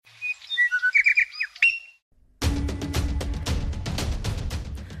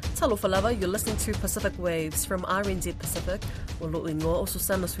Talofa lava, you're listening to Pacific Waves from RNZ Pacific, o Lo'ingoa o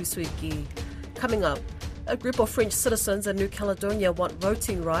Susana Suisuiki. Coming up, a group of French citizens in New Caledonia want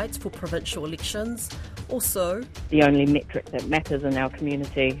voting rights for provincial elections. Also, the only metric that matters in our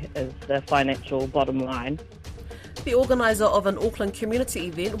community is the financial bottom line. The organiser of an Auckland community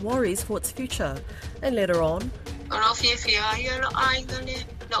event worries for its future. And later on,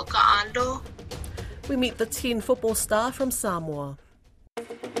 we meet the 10 football star from Samoa.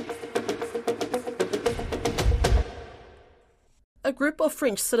 A group of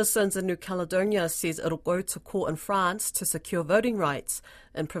French citizens in New Caledonia says it'll go to court in France to secure voting rights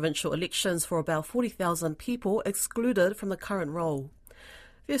in provincial elections for about 40,000 people excluded from the current roll.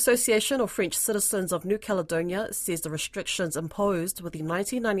 The Association of French Citizens of New Caledonia says the restrictions imposed with the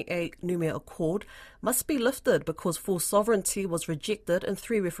 1998 Noumea Accord must be lifted because full sovereignty was rejected in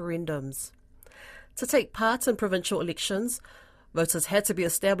 3 referendums. To take part in provincial elections, voters had to be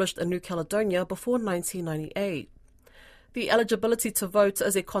established in New Caledonia before 1998. The eligibility to vote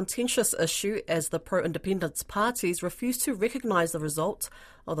is a contentious issue as the pro-independence parties refuse to recognise the result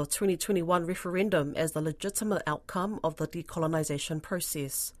of the 2021 referendum as the legitimate outcome of the decolonisation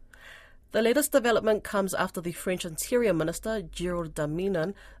process. The latest development comes after the French Interior Minister, Gerald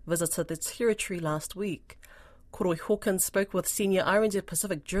Darmanin, visited the territory last week. Koroi Hawkins spoke with senior RNZ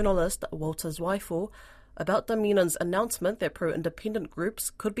Pacific journalist Walter Zweifel about Darmanin's announcement that pro-independent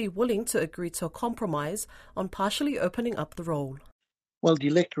groups could be willing to agree to a compromise on partially opening up the roll. Well, the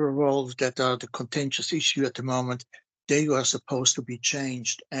electoral rolls that are the contentious issue at the moment, they are supposed to be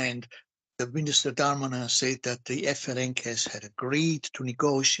changed. And the Minister Darmanin said that the FLNKS had agreed to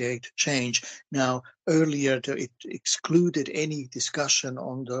negotiate change. Now, earlier it excluded any discussion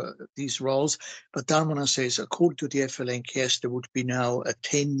on these rolls, but Darmanin says according to the FLNKS there would be now a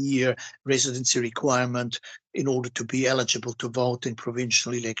 10-year residency requirement in order to be eligible to vote in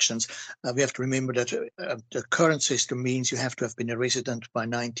provincial elections. We have to remember that the current system means you have to have been a resident by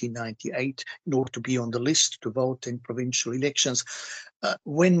 1998 in order to be on the list to vote in provincial elections.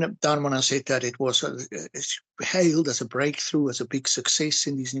 When Darmanin said that, it was hailed as a breakthrough, as a big success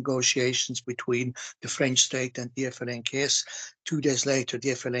in these negotiations between the French state and the FLNKS. 2 days later, the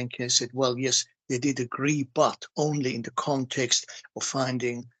FLNKS said, well, yes, they did agree, but only in the context of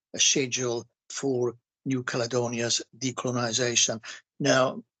finding a schedule for New Caledonia's decolonisation.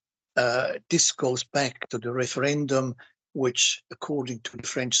 Now, this goes back to the referendum, which, according to the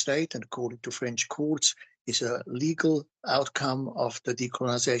French state and according to French courts, is a legal outcome of the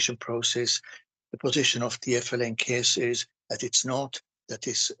decolonisation process. The position of the FLNKS is that it's not, that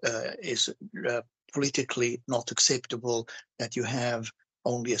is politically not acceptable, that you have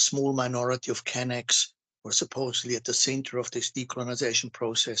only a small minority of Kanaks who are supposedly at the centre of this decolonisation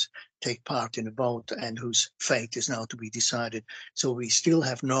process take part in a vote and whose fate is now to be decided. So we still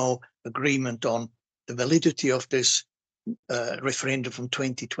have no agreement on the validity of this referendum from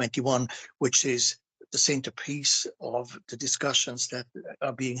 2021, which is the centerpiece of the discussions that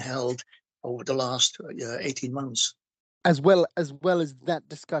are being held over the last 18 months. As well as that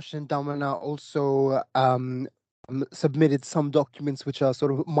discussion, Darmanin also submitted some documents which are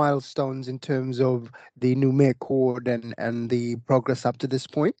sort of milestones in terms of the Noumea Accord and the progress up to this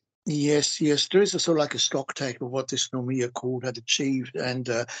point. Yes. There is a sort of like a stock take of what this Noumea Accord had achieved. And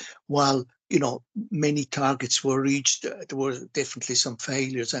while, many targets were reached, there were definitely some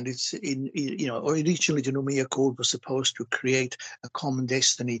failures. And it's originally the Noumea Accord was supposed to create a common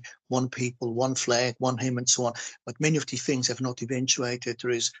destiny, one people, one flag, one hymn, and so on. But many of these things have not eventuated.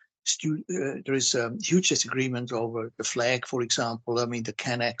 There is huge disagreement over the flag, for example. I mean, the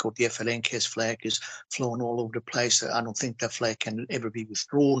Kanak or the FLNKS flag is flown all over the place. I don't think that flag can ever be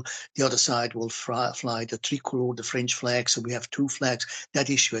withdrawn. The other side will fly the tricolor, the French flag, so we have 2 flags. That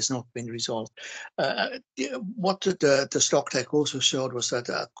issue has not been resolved. What the stocktake also showed was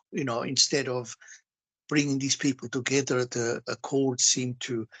that, instead of bringing these people together, the accord seemed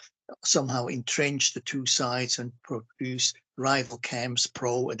to somehow entrench the 2 sides and produce rival camps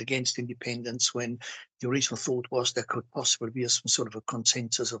pro and against independence, when the original thought was there could possibly be some sort of a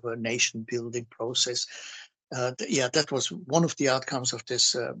consensus of a nation building process. That was one of the outcomes of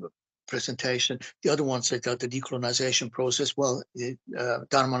this presentation. The other one said that the decolonisation process,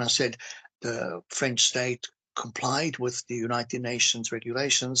 Darmanin said the French state complied with the United Nations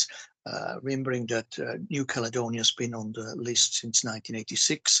regulations, remembering that New Caledonia has been on the list since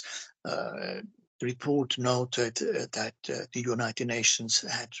 1986. The report noted that the United Nations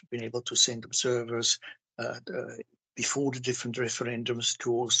had been able to send observers before the different referendums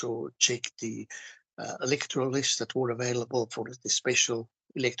to also check the electoral lists that were available for the special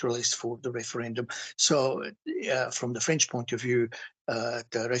electoral list for the referendum. So from the French point of view,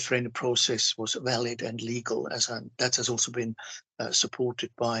 the referendum process was valid and legal, that has also been supported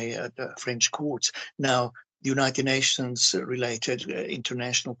by the French courts. Now, the United Nations-related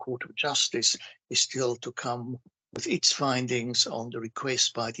International Court of Justice is still to come with its findings on the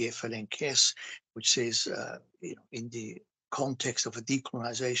request by the FLNKS, which says, in the context of a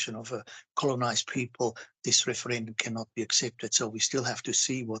decolonization of a colonized people, this referendum cannot be accepted. So we still have to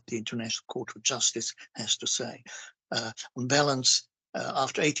see what the International Court of Justice has to say. On balance,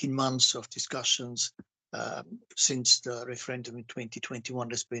 after 18 months of discussions since the referendum in 2021,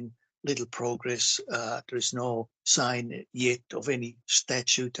 there's been little progress. There is no sign yet of any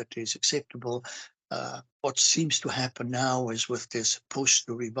statute that is acceptable. What seems to happen now is with this push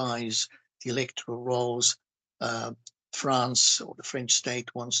to revise the electoral rolls, France or the French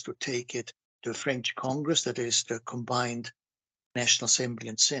state wants to take it to the French Congress, that is the combined National Assembly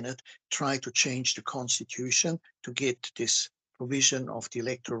and Senate, try to change the constitution to get this provision of the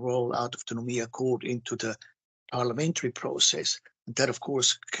electoral roll out of the Noumea Accord into the parliamentary process. And that, of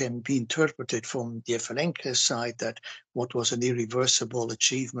course, can be interpreted from the FLNK side that what was an irreversible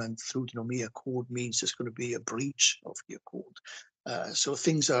achievement through the Noumea Accord means there's going to be a breach of the accord. So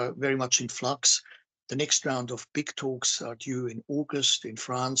things are very much in flux. The next round of big talks are due in August in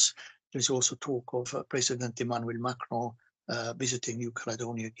France. There's also talk of President Emmanuel Macron visiting New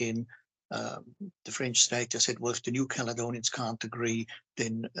Caledonia again. The French state has said, well, if the New Caledonians can't agree,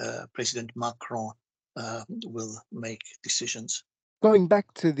 then President Macron will make decisions. Going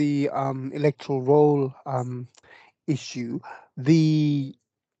back to the electoral roll issue, the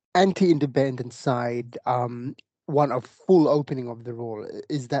anti-independent side want a full opening of the roll.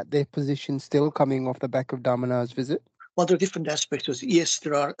 Is that their position still coming off the back of Damanah's visit? Well, there are different aspects. Yes,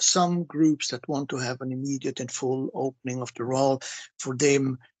 there are some groups that want to have an immediate and full opening of the roll. For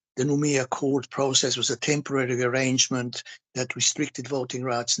them, the Noumea Accord process was a temporary arrangement that restricted voting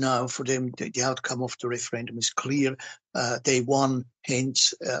rights. Now, for them, the outcome of the referendum is clear. They won,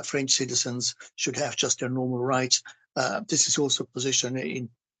 hence, French citizens should have just their normal rights. This is also a position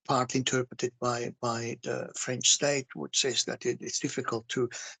partly interpreted by the French state, which says that it's difficult to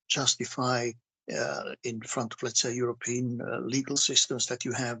justify in front of, let's say, European legal systems that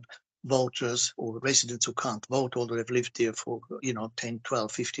you have voters or residents who can't vote, although they've lived there for 10,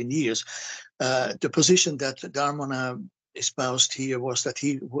 12, 15 years. The position that Darmanin espoused here was that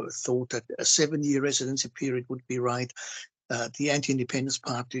he thought that a 7-year residency period would be right. The anti-independence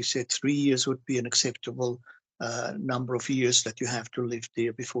party said 3 years would be an acceptable number of years that you have to live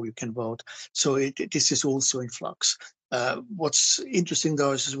there before you can vote. So this is also in flux. What's interesting,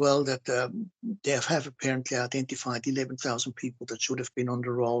 though, is as well that they have apparently identified 11,000 people that should have been on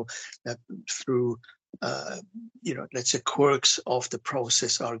the roll that through, let's say, quirks of the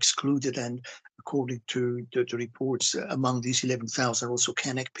process are excluded. And according to the reports, among these 11,000 also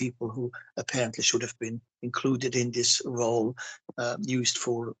Kanak people who apparently should have been included in this roll used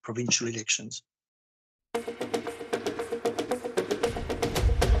for provincial elections.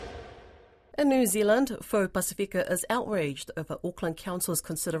 In New Zealand, Whau Pasifika is outraged over Auckland Council's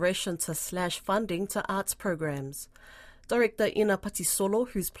consideration to slash funding to arts programs. Director Ina Patisolo,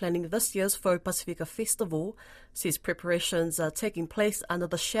 who's planning this year's Whau Pasifika Festival, says preparations are taking place under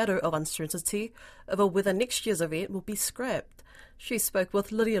the shadow of uncertainty over whether next year's event will be scrapped. She spoke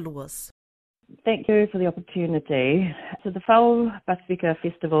with Lydia Lewis. Thank you for the opportunity. So the Whau Pasifika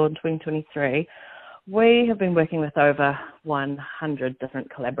Festival in 2023, we have been working with over 100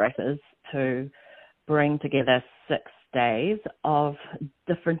 different collaborators to bring together 6 days of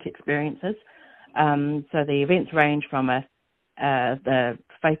different experiences. So the events range from the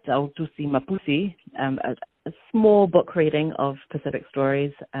Whaitau Tusi Mapusi, a small book reading of Pacific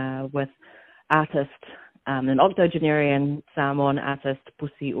stories with artist, an octogenarian Samoan artist,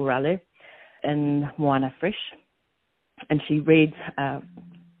 Pusi Urale, in Moana Fresh. And she reads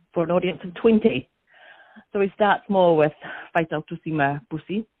for an audience of 20. So we start small with Whaitau Tusi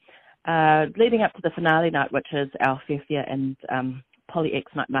Mapusi, leading up to the finale night, which is our Whiawhia and Poly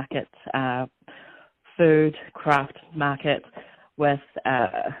X night market, food, craft market, with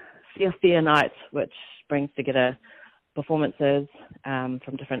Whiawhia night, which brings together performances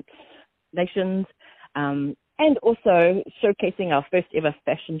from different nations, and also showcasing our first ever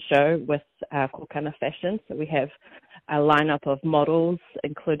fashion show with Kokana Fashion. So we have a lineup of models,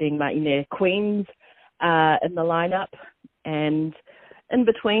 including Maine Queens in the lineup, and in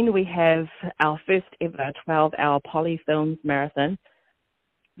between we have our first ever 12-hour Poly Films marathon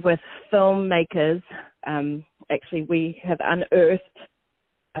with filmmakers. Actually, we have unearthed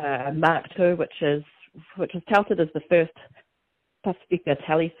Mark II, which is touted as the first Pasifika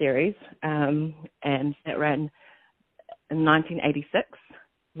teleseries, and that ran in 1986.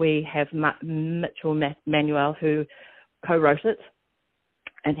 We have Mitchell Manuel, who co-wrote it,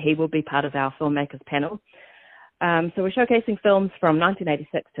 and he will be part of our filmmakers panel. So we're showcasing films from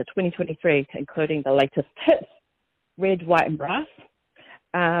 1986 to 2023, including the latest hit, Red, White and Brass.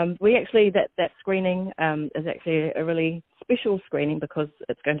 That screening is actually a really special screening because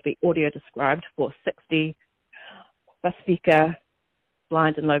it's going to be audio described for 60 Pasifika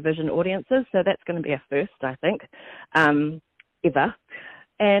blind and low vision audiences. So that's going to be a first, I think, ever.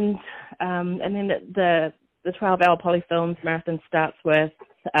 And then the 12-hour Polyfilms marathon starts with,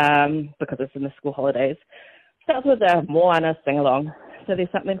 because it's in the school holidays, starts with a Moana sing-along. So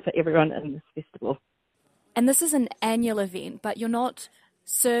there's something for everyone in this festival. And this is an annual event, but you're not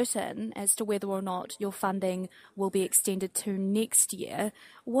certain as to whether or not your funding will be extended to next year.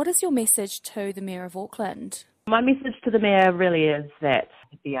 What is your message to the Mayor of Auckland? My message to the Mayor really is that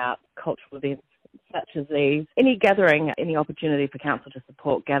the arts, cultural events such as these, any gathering, any opportunity for council to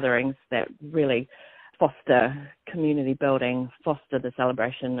support gatherings that really foster community building, foster the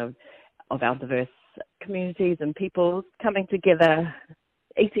celebration of our diverse communities and peoples coming together,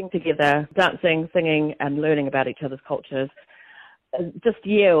 eating together, dancing, singing and learning about each other's cultures, just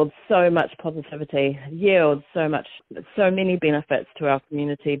yields so much positivity, yields so many benefits to our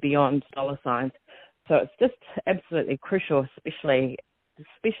community beyond dollar signs. So it's just absolutely crucial, especially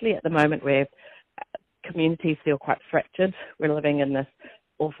at the moment where communities feel quite fractured. We're living in this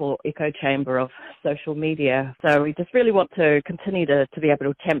awful echo chamber of social media. So we just really want to continue to be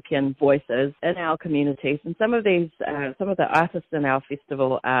able to champion voices in our communities. And some of the artists in our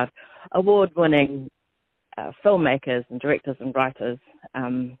festival are award-winning filmmakers and directors and writers.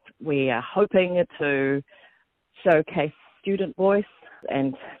 We are hoping to showcase student voice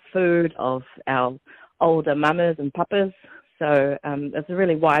and food of our older mamas and papas. So it's a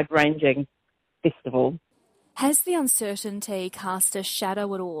really wide-ranging festival. Has the uncertainty cast a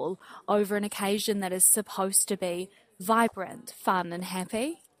shadow at all over an occasion that is supposed to be vibrant, fun and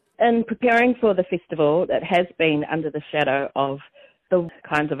happy? In preparing for the festival, it has been under the shadow of the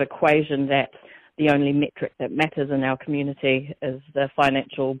kinds of equation that the only metric that matters in our community is the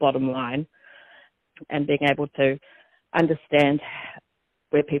financial bottom line, and being able to understand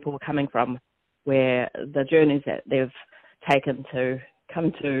where people are coming from, where the journeys that they've taken to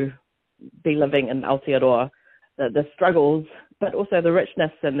come to be living in Aotearoa, the struggles, but also the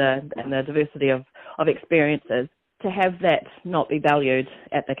richness and the diversity of experiences. To have that not be valued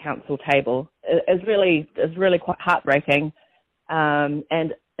at the council table is really quite heartbreaking and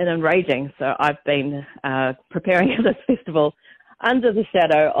enraging. So I've been preparing for this festival under the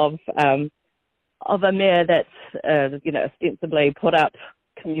shadow of a mayor that's ostensibly put up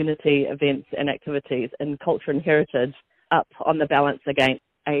community events and activities and culture and heritage up on the balance against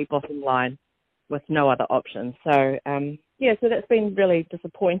a bottom line with no other option. So so that's been really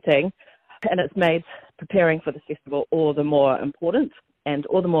disappointing, and it's made preparing for the festival all the more important, and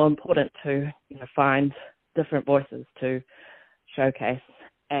all the more important to find different voices to showcase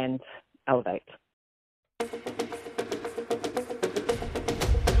and elevate.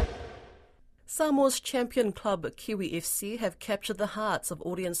 Samoa's champion club Kiwi FC have captured the hearts of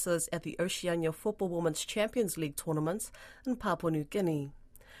audiences at the Oceania Football Women's Champions League tournaments in Papua New Guinea.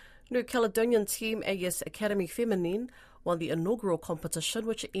 New Caledonian team AS Academy Feminine won the inaugural competition,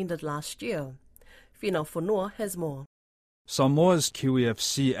 which ended last year. Fina Fonua has more. Samoa's Kiwi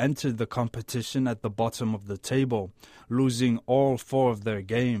FC entered the competition at the bottom of the table, losing all 4 of their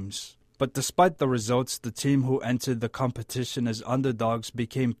games. But despite the results, the team who entered the competition as underdogs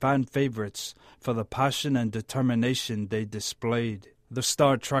became fan favourites for the passion and determination they displayed. The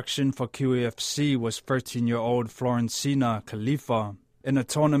star attraction for Kiwi FC was 13-year-old Florencina Khalifa. In a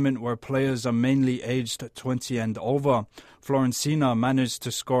tournament where players are mainly aged 20 and over, Florencina managed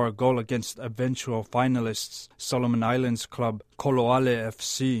to score a goal against eventual finalists Solomon Islands club Koloale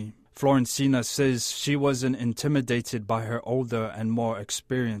FC. Florencina says she wasn't intimidated by her older and more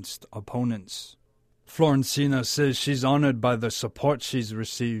experienced opponents. Florencina says she's honoured by the support she's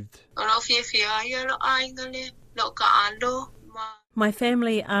received. My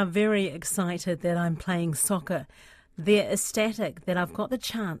family are very excited that I'm playing soccer. They're ecstatic that I've got the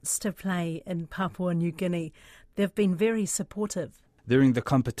chance to play in Papua New Guinea. They've been very supportive. During the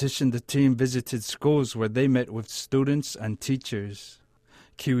competition, the team visited schools where they met with students and teachers.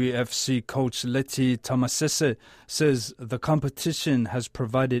 Kiwi FC coach Leti Tamasese says the competition has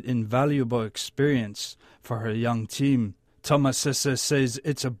provided invaluable experience for her young team. Tamasese says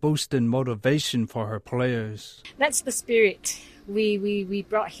it's a boost in motivation for her players. That's the spirit we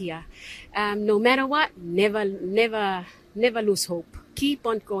brought here. No matter what, never lose hope. Keep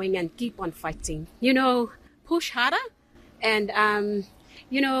on going and keep on fighting. Push harder and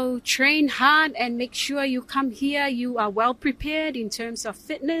train hard and make sure you come here, you are well prepared in terms of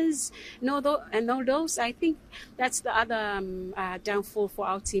fitness and all those. I think that's the other downfall for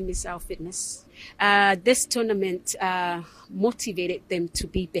our team is our fitness. This tournament motivated them to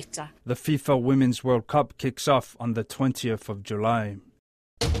be better. The FIFA Women's World Cup kicks off on the 20th of July.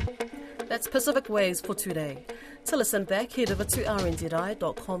 That's Pacific Waves for today. To listen back, head over to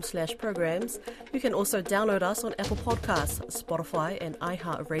rnzi.com/programs. You can also download us on Apple Podcasts, Spotify and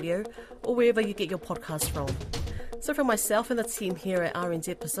iHeartRadio, or wherever you get your podcasts from. So from myself and the team here at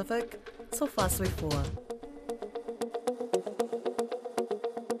RNZ Pacific, so far, so far.